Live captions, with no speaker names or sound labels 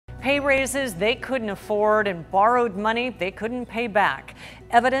Pay raises they couldn't afford and borrowed money they couldn't pay back.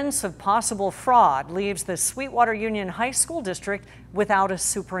 Evidence of possible fraud leaves the Sweetwater Union High School District without a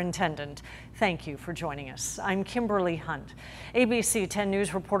superintendent. Thank you for joining us. I'm Kimberly Hunt. ABC 10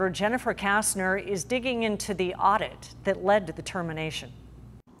 News reporter Jennifer Kastner is digging into the audit that led to the termination.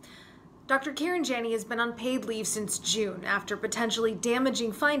 Dr. Karen Janney has been on paid leave since June after potentially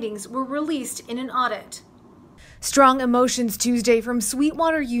damaging findings were released in an audit. Strong emotions Tuesday from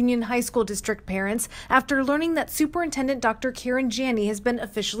Sweetwater Union High School District parents after learning that Superintendent Dr. Karen Janney has been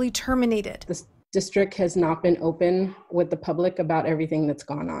officially terminated. The district has not been open with the public about everything that's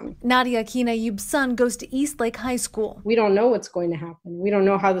gone on. Nadia Kinayub's son goes to Eastlake High School. We don't know what's going to happen. We don't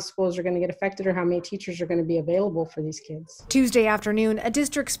know how the schools are going to get affected or how many teachers are going to be available for these kids. Tuesday afternoon, a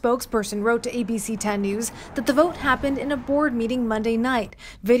district spokesperson wrote to ABC 10 News that the vote happened in a board meeting Monday night.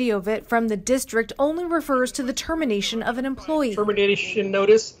 Video of it from the district only refers to the termination of an employee. Termination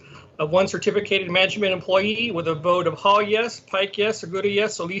notice of one certificated management employee with a vote of Hall yes, Pike yes, Aguda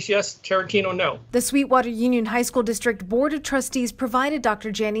yes, Solis yes, Tarantino no. The Sweetwater Union High School District Board of Trustees provided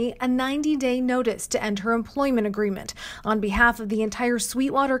Dr. Janney a 90-day notice to end her employment agreement. On behalf of the entire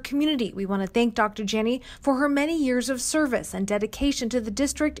Sweetwater community, we want to thank Dr. Janney for her many years of service and dedication to the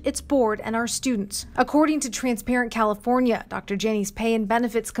district, its board, and our students. According to Transparent California, Dr. Janney's pay and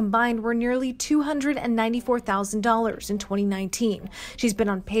benefits combined were nearly $294,000 in 2019. She's been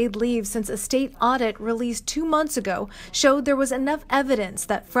on paid leave since a state audit released 2 months ago showed there was enough evidence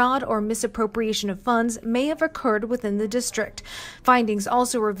that fraud or misappropriation of funds may have occurred within the district. Findings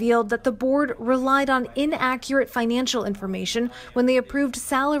also revealed that the board relied on inaccurate financial information when they approved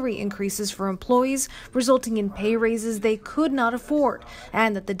salary increases for employees, resulting in pay raises they could not afford,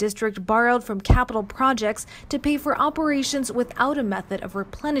 and that the district borrowed from capital projects to pay for operations without a method of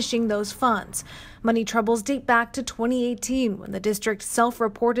replenishing those funds. Money troubles date back to 2018 when the district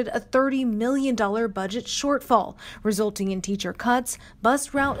self-reported a $30 million budget shortfall, resulting in teacher cuts,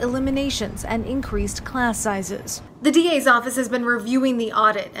 bus route eliminations, and increased class sizes. The DA's office has been reviewing the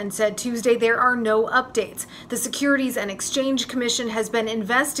audit and said Tuesday there are no updates. The Securities and Exchange Commission has been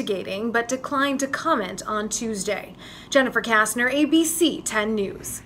investigating but declined to comment on Tuesday. Jennifer Kastner, ABC 10 News.